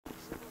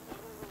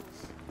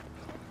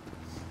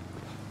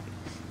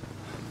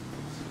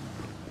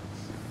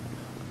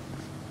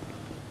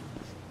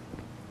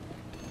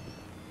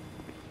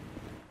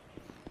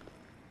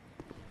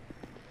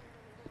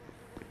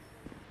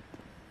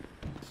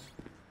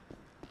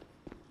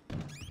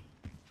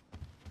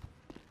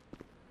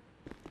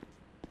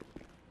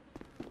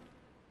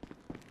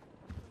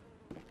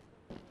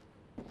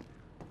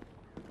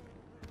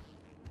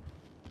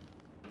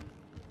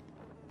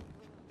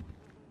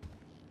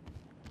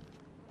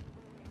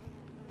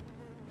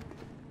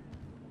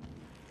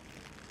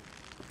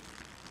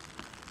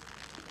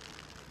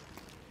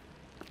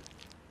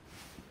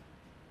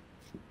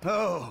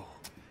Oh,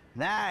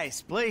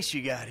 nice place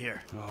you got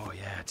here. Oh,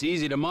 yeah, it's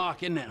easy to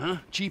mock, isn't it, huh?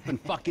 Cheap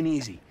and fucking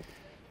easy.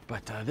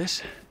 But,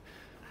 this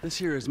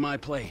here is my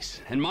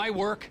place. And my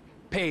work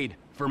paid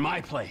for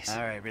my place.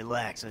 All right,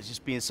 relax. I was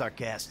just being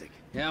sarcastic.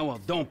 Yeah, well,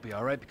 don't be,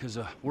 all right? Because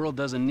the world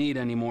doesn't need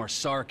any more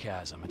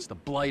sarcasm. It's the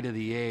blight of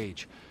the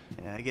age.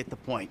 Yeah, I get the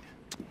point.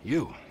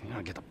 You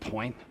don't get the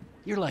point.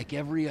 You're like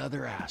every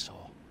other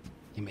asshole.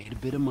 You made a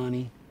bit of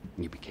money,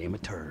 and you became a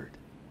turd.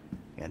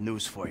 Got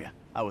news for you.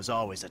 I was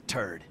always a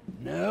turd.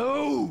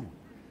 No!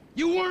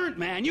 You weren't,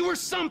 man. You were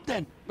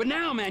something. But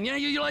now, man,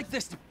 you're like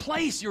this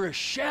place. You're a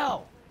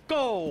shell.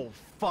 Go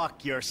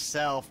fuck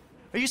yourself.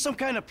 Are you some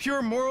kind of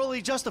pure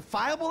morally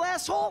justifiable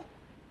asshole?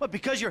 What,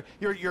 because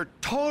you're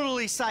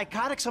totally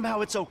psychotic,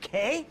 somehow it's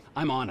okay?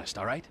 I'm honest,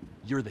 all right?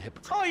 You're the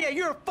hypocrite. Oh yeah,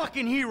 you're a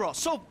fucking hero,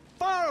 so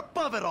far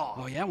above it all.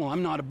 Oh yeah? Well,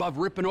 I'm not above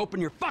ripping open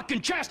your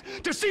fucking chest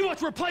to see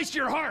what's replaced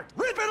your heart.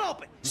 Rip it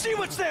open! See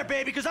what's there,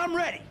 baby, because I'm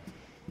ready.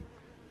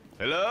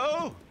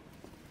 Hello?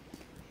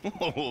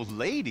 Oh,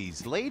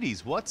 ladies,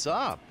 what's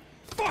up?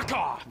 Fuck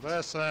off!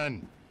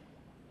 Listen.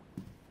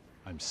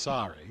 I'm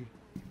sorry,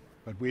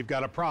 but we've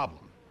got a problem.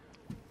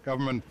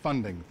 Government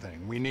funding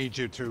thing. We need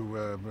you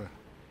to,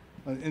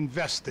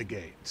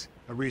 investigate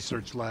a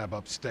research lab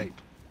upstate.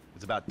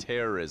 It's about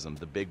terrorism,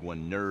 the big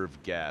one,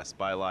 nerve gas,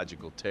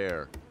 biological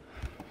terror.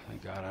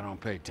 Thank God I don't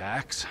pay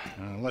tax.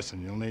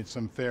 Listen, you'll need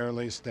some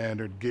fairly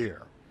standard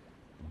gear.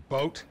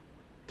 Boat,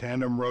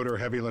 tandem rotor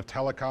heavy lift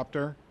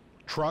helicopter,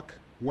 truck,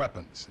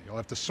 weapons. You'll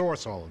have to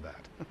source all of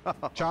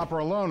that. Chopper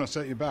alone will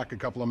set you back a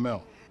couple of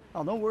mil.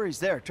 Oh, no worries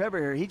there. Trevor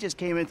here, he just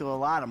came into a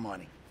lot of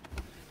money.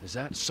 Is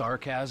that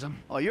sarcasm?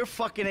 Oh, you're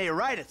fucking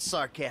A-right at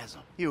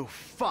sarcasm. You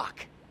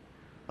fuck.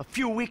 A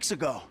few weeks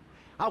ago,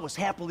 I was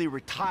happily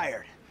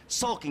retired,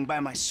 sulking by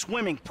my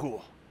swimming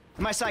pool.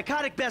 And my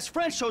psychotic best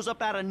friend shows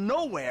up out of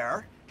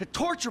nowhere to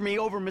torture me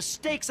over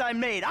mistakes I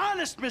made,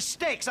 honest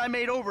mistakes I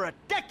made over a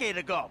decade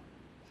ago.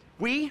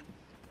 We,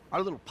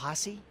 our little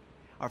posse,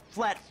 are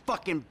flat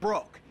fucking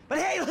broke. But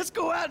hey, let's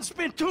go out and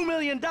spend $2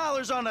 million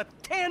on a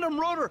tandem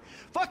rotor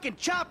fucking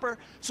chopper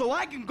so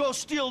I can go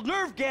steal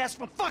nerve gas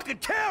from fucking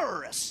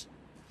terrorists.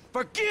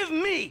 Forgive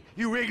me,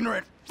 you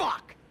ignorant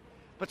fuck.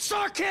 But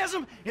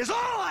sarcasm is all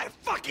I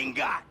fucking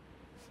got.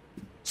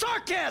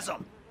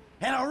 Sarcasm!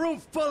 And a room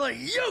full of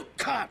you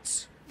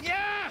cunts!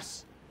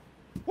 Yes!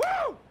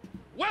 Woo!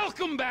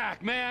 Welcome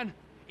back, man.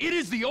 It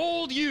is the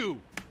old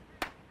you.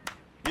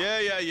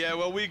 Yeah,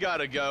 well, we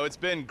gotta go. It's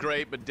been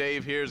great, but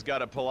Dave here's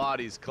got a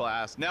Pilates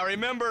class. Now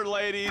remember,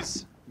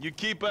 ladies, you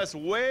keep us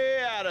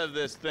way out of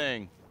this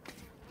thing.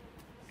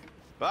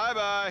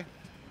 Bye-bye.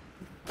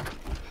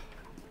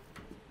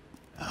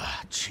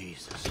 Ah,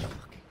 Jesus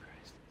fucking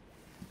Christ.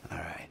 All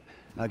right,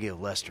 I'll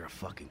give Lester a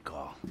fucking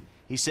call.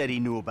 He said he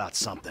knew about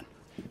something.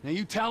 Now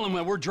you tell him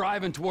that we're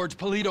driving towards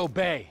Paleto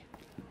Bay.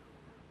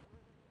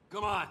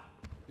 Come on.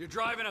 You're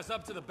driving us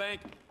up to the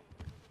bank.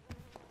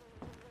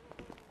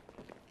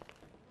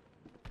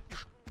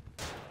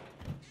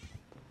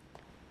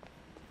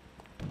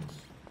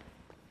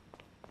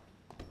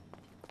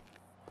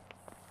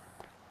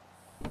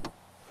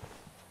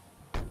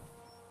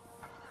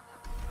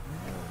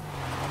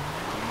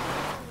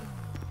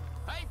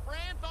 Hey,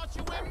 Fran, thought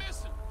you went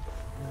missing.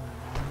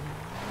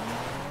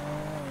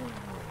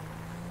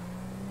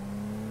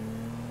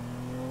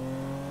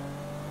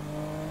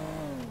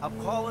 I'm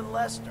calling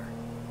Lester.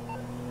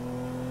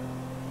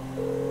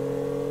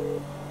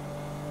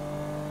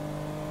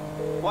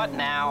 What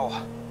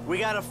now? We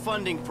got a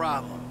funding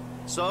problem,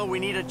 so we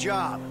need a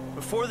job.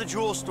 Before the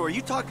jewel store,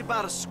 you talked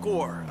about a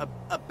score,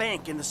 a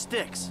bank in the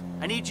sticks.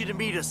 I need you to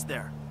meet us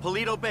there.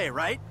 Paleto Bay,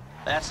 right?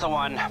 That's the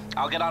one.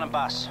 I'll get on a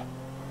bus.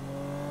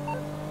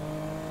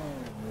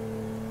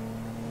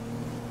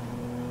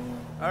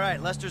 All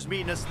right, Lester's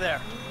meeting us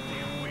there.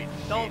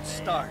 Don't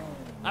start.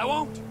 I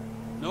won't.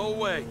 No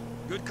way.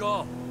 Good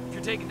call. If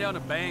you're taking down a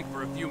bank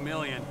for a few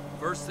million,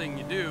 first thing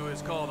you do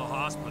is call the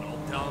hospital,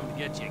 tell them to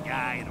get you a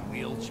guy in a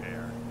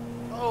wheelchair.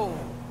 Oh,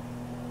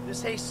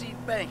 this hayseed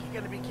bank, you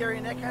gonna be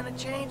carrying that kind of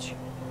change?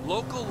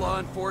 Local law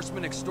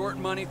enforcement extort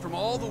money from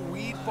all the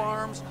weed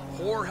farms,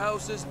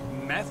 whorehouses,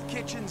 meth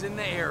kitchens in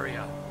the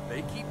area.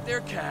 They keep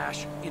their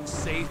cash in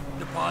safe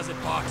deposit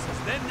boxes.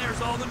 Then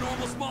there's all the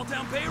normal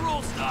small-town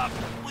payroll stuff.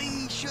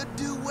 We should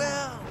do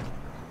well.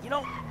 You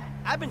know,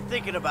 I've been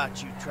thinking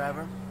about you,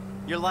 Trevor.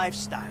 Your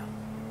lifestyle.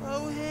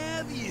 Oh,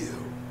 have you?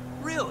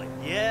 Really?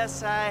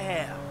 Yes, I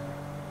have.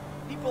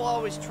 People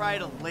always try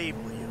to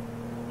label you,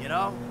 you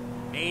know?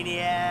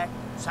 Maniac,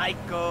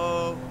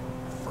 psycho,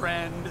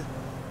 Friend,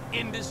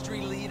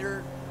 industry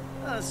leader.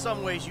 in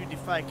some ways you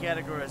defy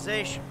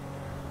categorization.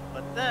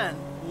 But then,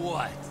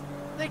 What?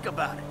 think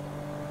about it.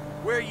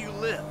 Where you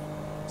live.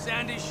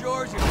 Sandy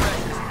Shores, you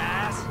precious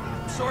ass.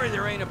 I'm sorry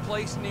there ain't a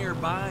place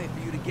nearby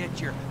for you to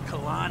get your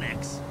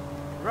colonics.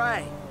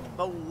 Right,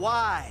 but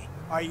why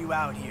are you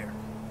out here?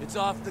 It's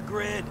off the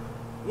grid.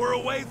 We're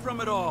away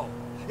from it all.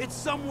 It's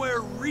somewhere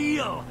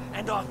real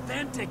and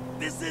authentic.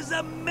 This is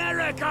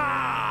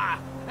America!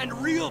 And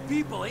real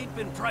people ain't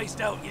been priced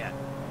out yet.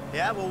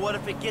 Yeah, well, what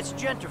if it gets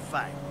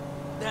gentrified?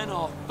 then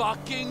I'll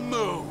fucking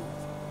move.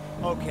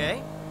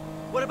 Okay.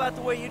 What about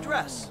the way you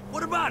dress?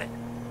 What about it?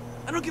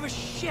 I don't give a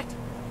shit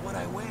what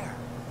I wear.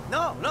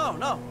 No, no,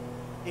 no.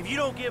 If you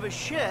don't give a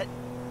shit,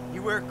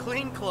 you wear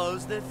clean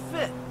clothes that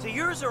fit. So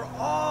yours are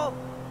all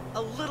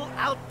a little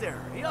out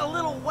there, you know, a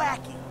little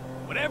wacky.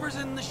 Whatever's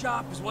in the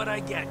shop is what I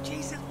get.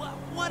 Jesus,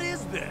 what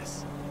is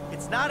this?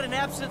 It's not an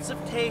absence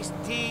of taste,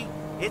 D.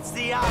 It's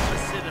the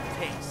opposite of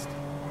taste.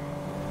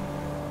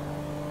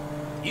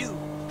 You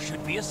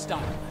should be a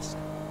stylist.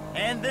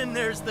 And then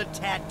there's the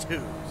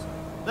tattoos,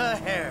 the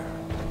hair,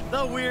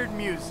 the weird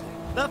music,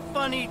 the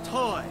funny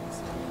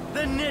toys,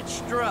 the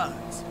niche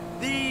drugs,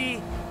 the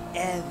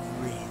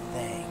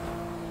everything.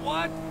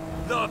 What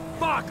the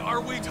fuck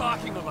are we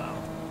talking about?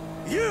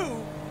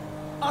 You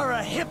are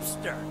a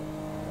hipster.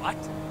 What?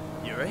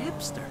 You're a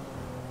hipster.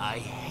 I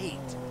hate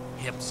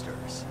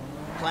hipsters.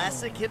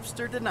 Classic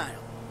hipster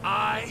denial.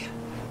 I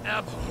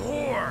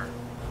abhor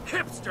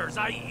hipsters.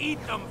 I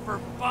eat them for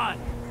fun.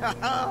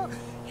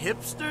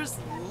 Hipsters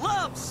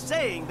love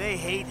saying they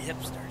hate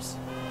hipsters.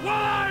 What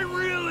I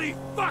really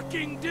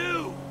fucking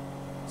do.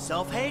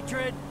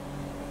 Self-hatred.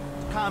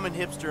 Common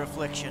hipster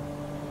affliction.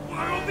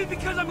 Well, it'll be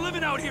because I'm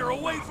living out here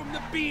away from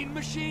the bean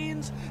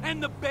machines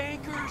and the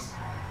bankers.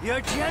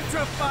 You're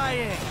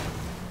gentrifying.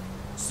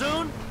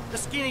 Soon, the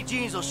skinny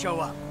jeans will show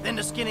up, then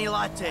the skinny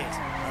lattes,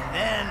 and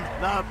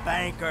then the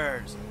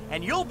bankers.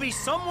 And you'll be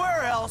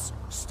somewhere else,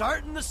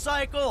 starting the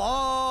cycle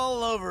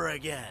all over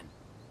again.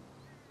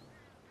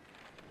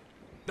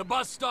 The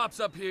bus stops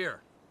up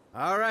here.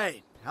 All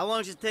right. How long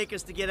does it take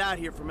us to get out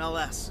here from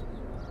LS?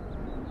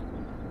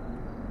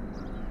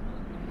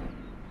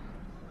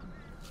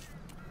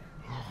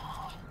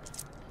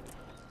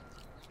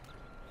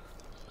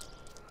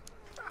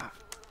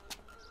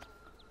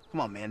 Come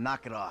on, man,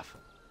 knock it off.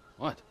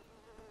 What?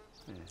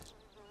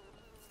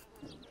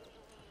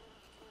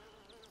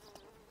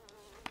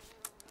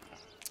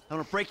 I'm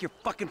gonna break your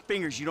fucking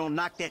fingers. You don't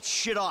knock that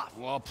shit off.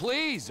 Well,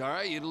 please, all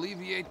right? You'd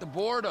alleviate the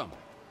boredom.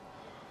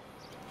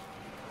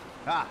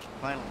 Ah,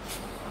 finally.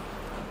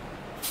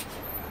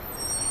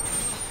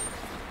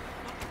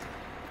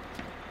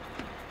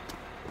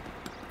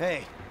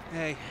 Hey.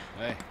 Hey.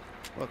 Hey.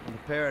 Welcome to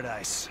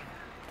paradise.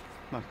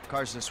 Come on,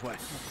 car's this way.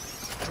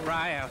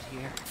 Dry out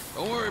here.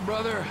 Don't worry,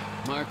 brother.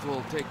 Mark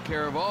will take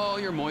care of all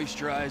your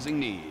moisturizing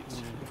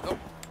needs. Oh.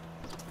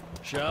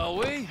 Shall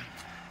we?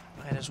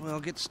 Might as well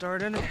get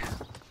started.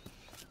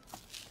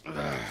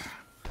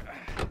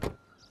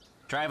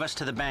 Drive us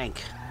to the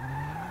bank.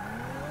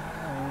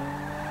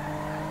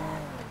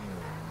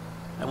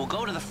 I will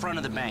go to the front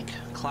of the bank,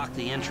 clock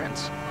the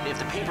entrance. If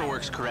the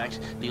paperwork's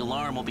correct, the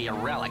alarm will be a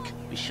relic.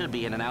 We should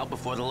be in and out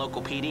before the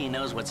local PD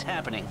knows what's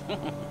happening.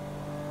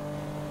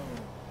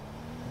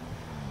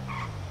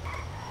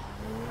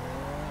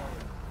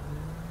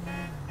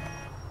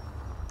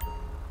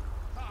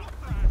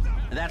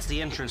 That's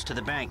the entrance to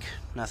the bank.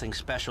 Nothing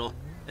special.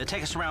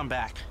 Take us around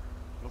back.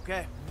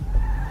 Okay.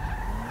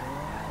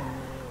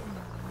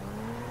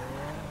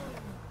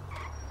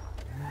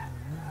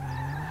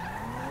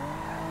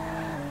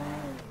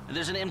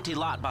 There's an empty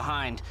lot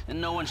behind,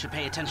 and no one should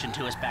pay attention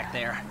to us back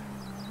there.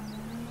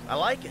 I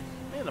like it.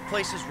 Man, the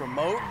place is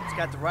remote. It's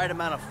got the right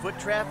amount of foot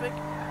traffic.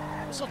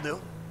 This'll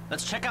do.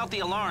 Let's check out the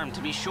alarm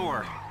to be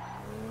sure.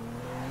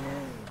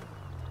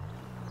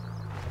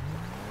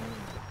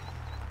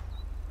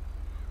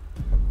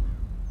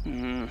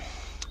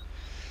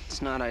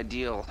 It's not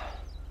ideal.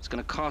 It's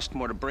gonna cost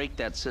more to break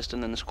that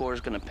system than the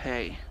score's gonna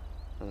pay.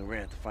 Well, then we're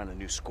gonna have to find a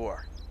new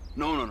score.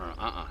 No.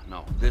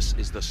 No. This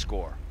is the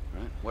score,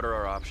 right? What are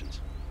our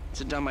options? It's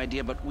a dumb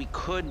idea, but we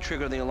could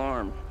trigger the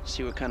alarm,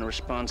 see what kind of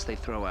response they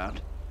throw out.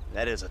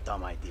 That is a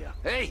dumb idea.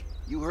 Hey,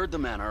 you heard the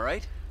man, all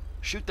right?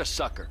 Shoot the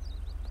sucker.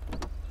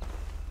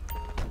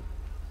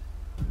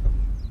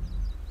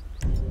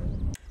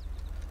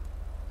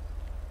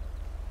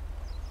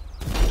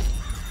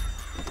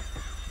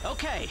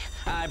 Okay,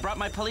 I brought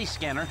my police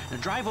scanner.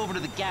 Drive over to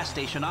the gas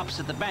station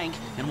opposite the bank,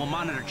 and we'll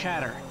monitor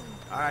chatter.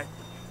 All right.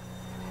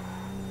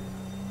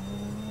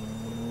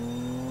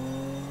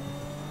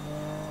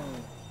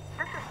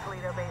 This is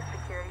Toledo-based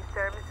Security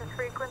Services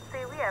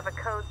frequency. We have a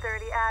code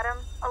 30 Adam.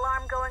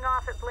 Alarm going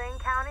off at Blaine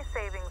County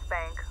Savings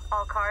Bank.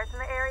 All cars in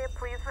the area,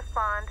 please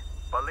respond.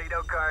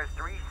 Toledo cars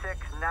 3, 6,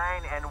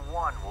 9, and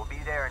 1 will be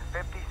there in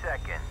 50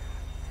 seconds.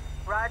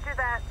 Roger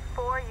that.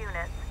 4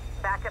 units.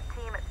 Backup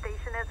team at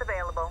station is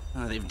available.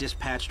 They've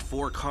dispatched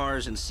 4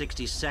 cars in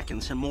 60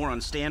 seconds and more on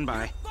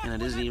standby. And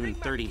it isn't even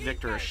 30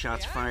 Victor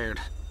shots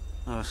fired.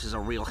 Oh, this is a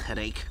real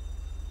headache.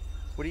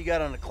 What do you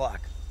got on the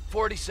clock?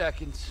 40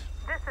 seconds.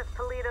 This is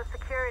Toledo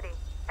Security.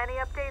 Any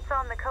updates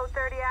on the code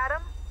 30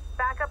 Adam?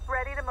 Backup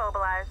ready to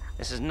mobilize.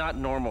 This is not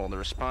normal. The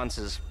response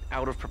is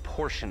out of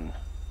proportion.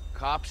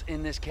 Cops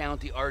in this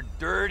county are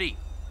dirty.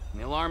 And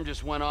the alarm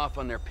just went off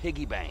on their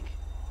piggy bank.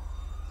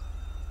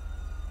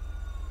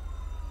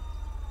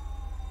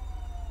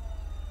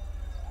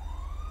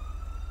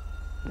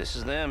 This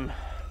is them.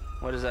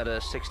 What is that, a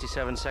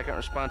 67-second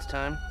response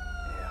time?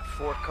 Yeah,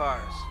 4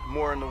 cars.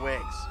 More in the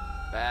wings.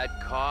 Bad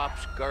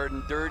cops,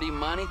 guarding dirty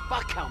money.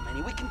 Fuck how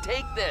many. We can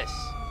take this.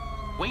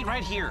 Wait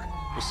right here.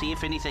 We'll see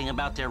if anything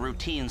about their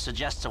routine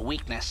suggests a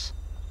weakness.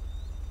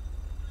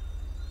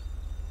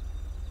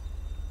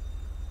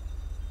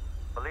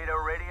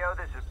 Polito Radio,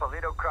 this is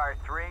Polito Car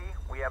 3.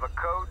 We have a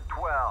code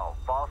 12,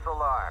 false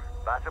alarm,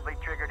 possibly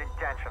triggered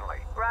intentionally.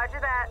 Roger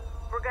that.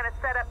 We're gonna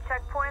set up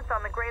checkpoints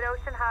on the Great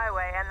Ocean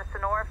Highway and the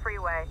Sonora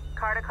Freeway.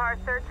 Car-to-car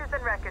searches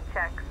and record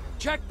checks.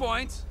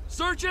 Checkpoints?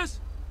 Searches?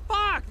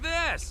 Fuck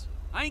this!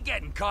 I ain't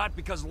getting caught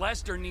because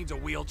Lester needs a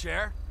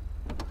wheelchair.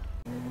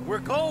 We're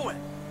going.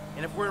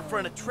 And if we're in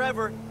front of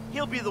Trevor,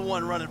 he'll be the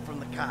one running from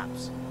the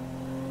cops.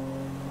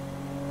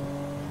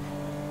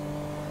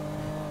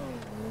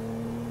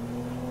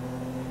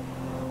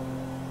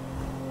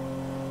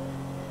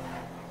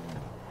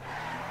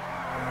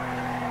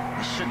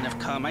 I shouldn't have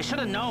come. I should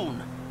have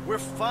known. We're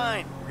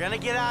fine. We're gonna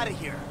get out of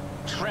here.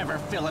 Trevor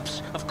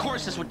Phillips. Of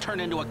course this would turn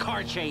into a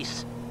car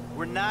chase.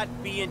 We're not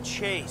being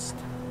chased.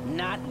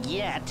 Not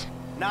yet.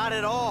 Not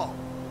at all.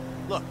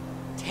 Look,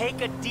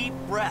 take a deep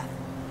breath.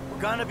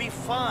 We're gonna be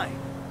fine.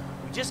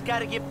 We just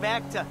gotta get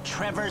back to...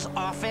 Trevor's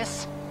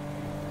office?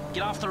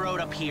 Get off the road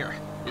up here.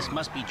 This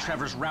must be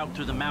Trevor's route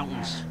through the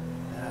mountains.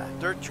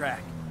 Dirt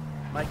track.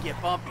 Might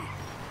get bumpy.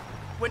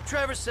 When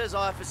Trevor says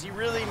office, he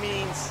really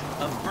means...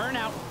 A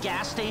burnout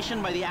gas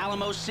station by the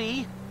Alamo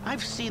Sea?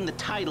 I've seen the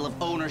title of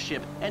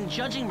ownership, and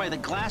judging by the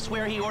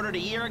glassware he ordered a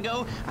year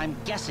ago, I'm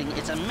guessing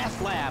it's a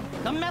meth lab.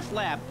 A meth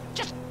lab.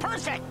 Just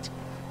perfect!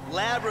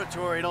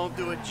 Laboratory don't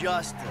do it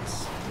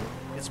justice.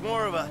 It's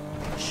more of a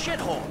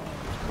shithole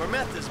where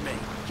meth is made.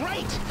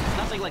 Right!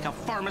 Nothing like a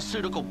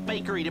pharmaceutical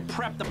bakery to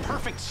prep the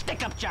perfect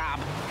stick-up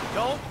job.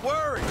 Don't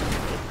worry.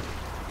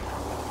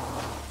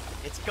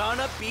 It's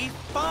gonna be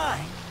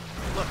fine.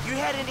 Look, you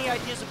had any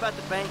ideas about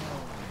the bank?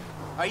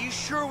 Are you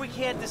sure we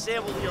can't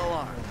disable the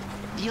alarm?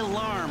 The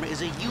alarm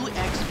is a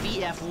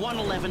UXVF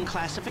 111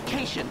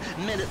 classification,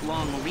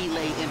 minute-long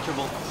relay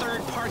interval,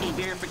 third-party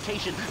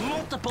verification,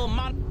 multiple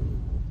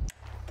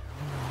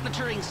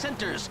monitoring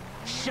centers.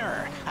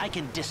 Sure, I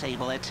can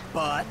disable it.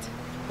 But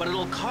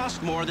it'll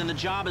cost more than the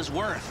job is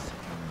worth.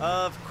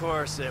 of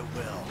course it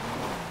will.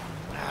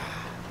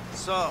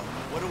 So,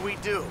 what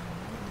do?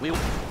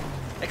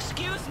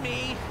 Excuse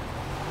me!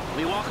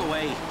 We walk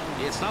away.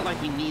 It's not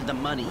like we need the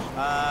money.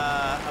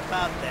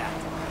 About that.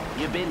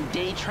 You've been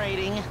day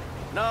trading?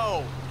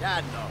 No,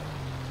 God, no.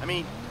 I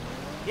mean,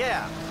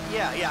 yeah,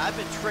 I've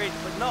been trading,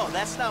 but no,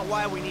 that's not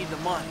why we need the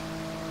money.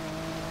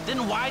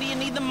 Then why do you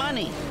need the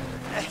money?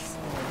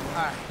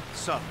 All right,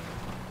 so,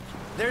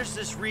 there's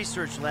this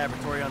research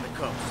laboratory on the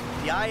coast.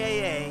 The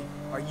IAA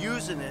are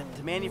using it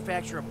to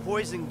manufacture a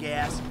poison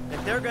gas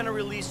that they're gonna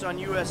release on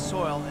U.S.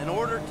 soil in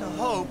order to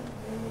hope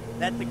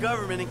that the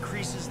government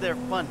increases their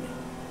funding.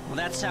 Well,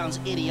 that sounds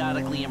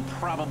idiotically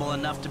improbable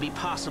enough to be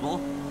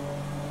possible.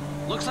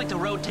 Looks like the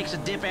road takes a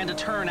dip and a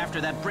turn after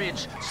that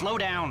bridge. Slow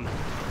down.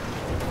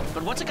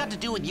 But what's it got to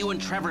do with you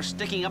and Trevor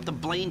sticking up the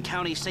Blaine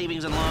County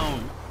Savings and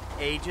Loan?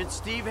 Agent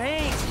Steve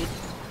Haynes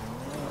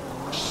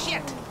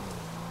Shit!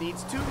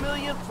 needs $2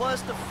 million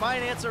plus to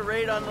finance a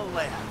raid on the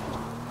lab.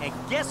 And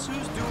guess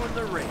who's doing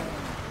the raid?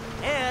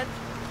 And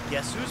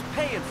guess who's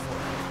paying for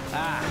it?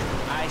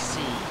 Ah, I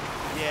see.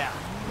 Yeah,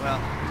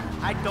 well,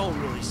 I don't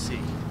really see.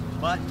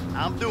 But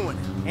I'm doing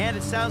it. And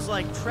it sounds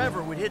like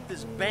Trevor would hit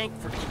this bank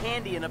for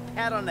candy and a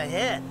pat on the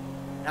head.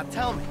 Now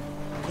tell me,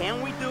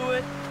 can we do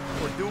it,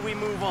 or do we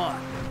move on?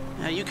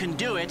 Now, you can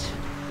do it,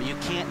 but you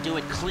can't do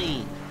it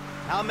clean.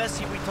 How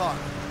messy we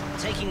talking?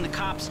 Taking the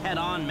cops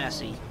head-on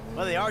messy.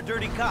 Well, they are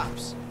dirty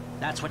cops.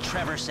 That's what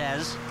Trevor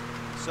says.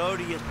 So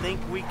do you think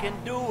we can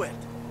do it?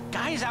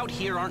 Guys out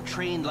here aren't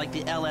trained like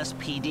the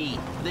LSPD.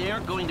 They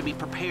aren't going to be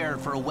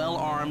prepared for a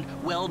well-armed,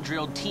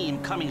 well-drilled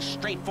team coming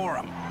straight for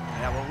them.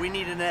 Yeah, well, we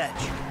need an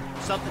edge.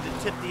 Something to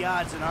tip the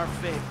odds in our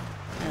favor.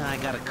 I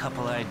got a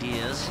couple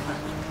ideas.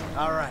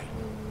 All right.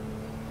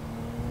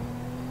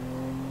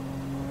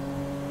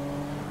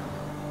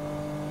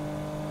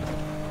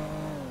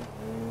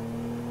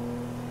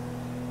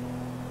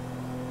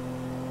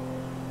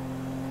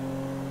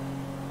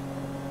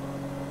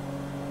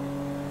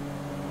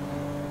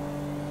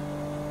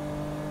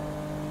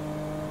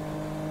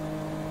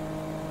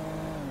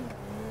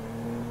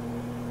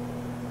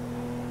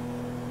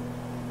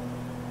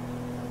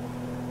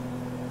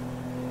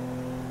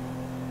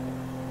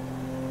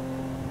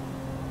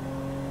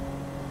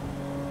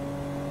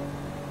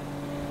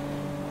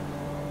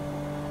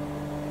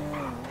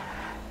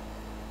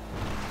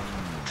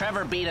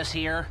 Trevor beat us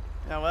here.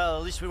 Yeah, well,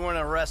 at least we weren't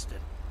arrested.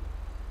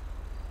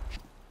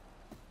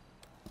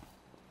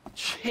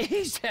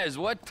 Jesus,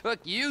 what took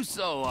you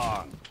so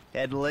long?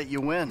 Had to let you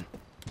win.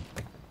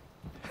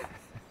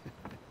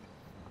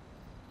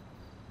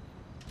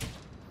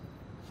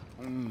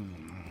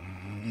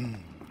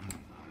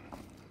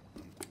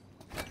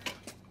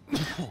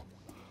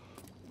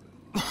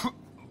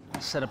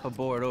 Set up a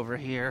board over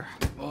here.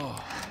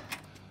 Oh.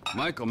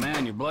 Michael,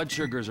 man, your blood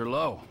sugars are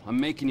low. I'm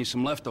making you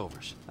some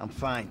leftovers. I'm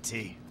fine,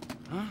 T.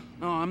 Huh?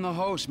 No, I'm the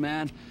host,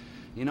 man.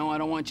 You know, I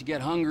don't want you to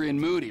get hungry and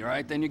moody, all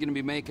right? Then you're gonna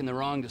be making the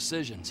wrong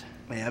decisions.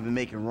 Man, I've been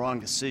making wrong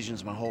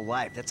decisions my whole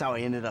life. That's how I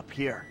ended up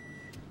here.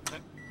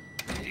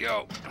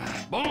 Yo,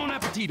 bon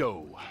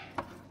appetito.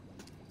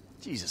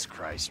 Jesus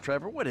Christ,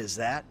 Trevor, what is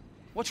that?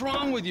 What's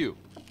wrong with you?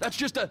 That's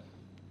just a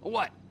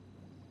what?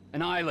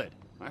 An eyelid.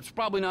 That's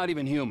probably not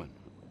even human.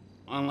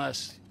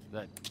 Unless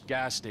that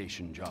gas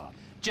station job.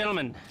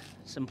 Gentlemen,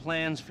 some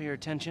plans for your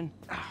attention?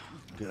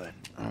 Good.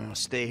 I'm gonna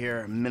stay here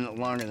a minute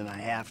longer than I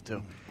have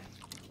to.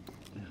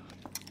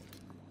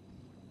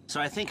 So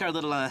I think our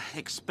little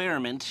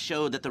experiment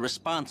showed that the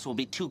response will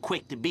be too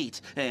quick to beat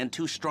and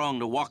too strong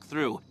to walk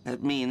through.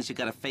 That means you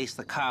gotta face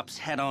the cops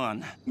head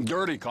on.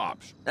 Dirty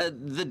cops. The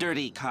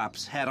dirty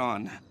cops head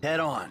on. Head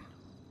on.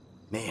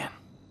 Man,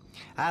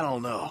 I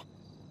don't know.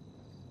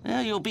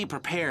 Well, you'll be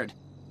prepared.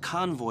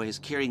 Convoys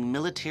carrying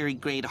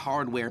military-grade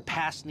hardware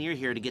pass near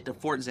here to get to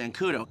Fort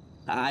Zancudo.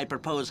 I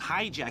propose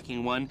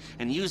hijacking one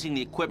and using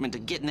the equipment to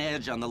get an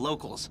edge on the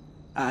locals.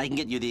 I can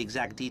get you the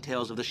exact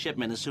details of the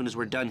shipment as soon as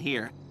we're done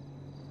here.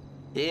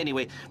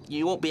 Anyway,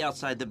 you won't be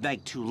outside the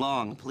bank too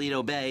long.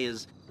 Paleto Bay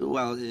is,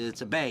 well,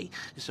 it's a bay,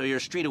 so you're a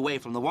street away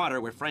from the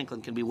water where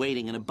Franklin can be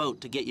waiting in a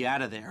boat to get you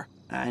out of there.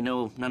 I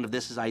know none of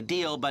this is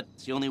ideal, but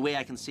it's the only way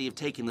I can see of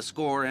taking the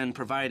score and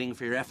providing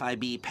for your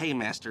FIB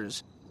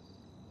paymasters.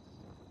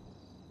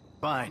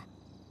 Fine.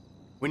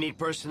 We need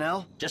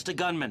personnel? Just a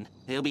gunman.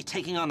 He'll be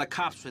taking on the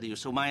cops with you,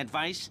 so my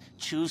advice,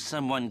 choose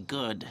someone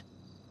good.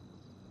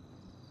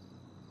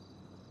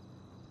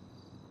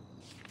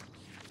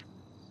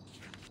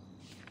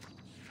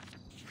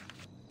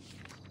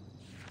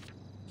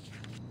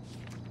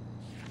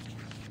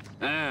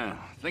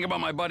 Think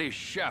about my buddy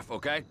Chef,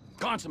 okay?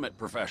 Consummate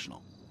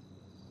professional.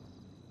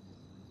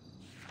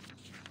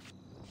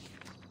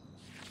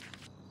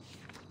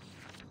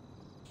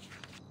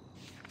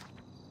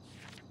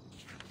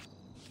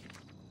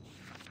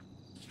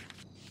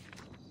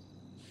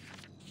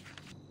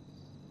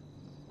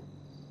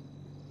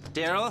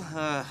 Daryl,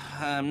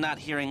 I'm not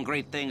hearing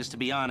great things, to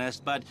be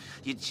honest, but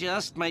you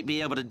just might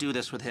be able to do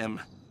this with him.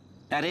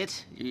 That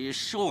it? You're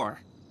sure?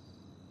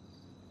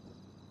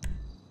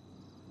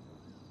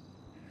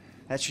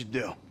 That should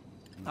do.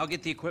 I'll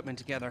get the equipment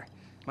together.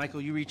 Michael,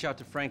 you reach out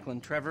to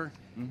Franklin. Trevor,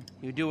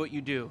 you do what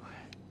you do.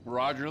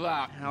 Roger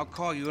that. I'll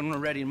call you when we're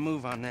ready to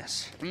move on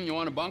this. You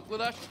want to bunk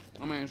with us?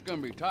 I mean, it's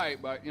gonna be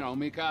tight, but, you know,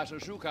 mi casa,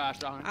 su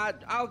casa.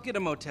 I'll get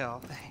a motel,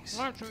 thanks.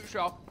 All right, suit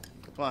yourself.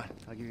 Come on,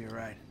 I'll give you a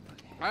ride.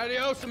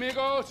 Adios,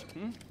 amigos.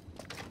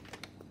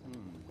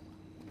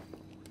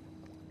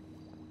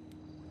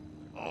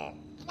 Oh.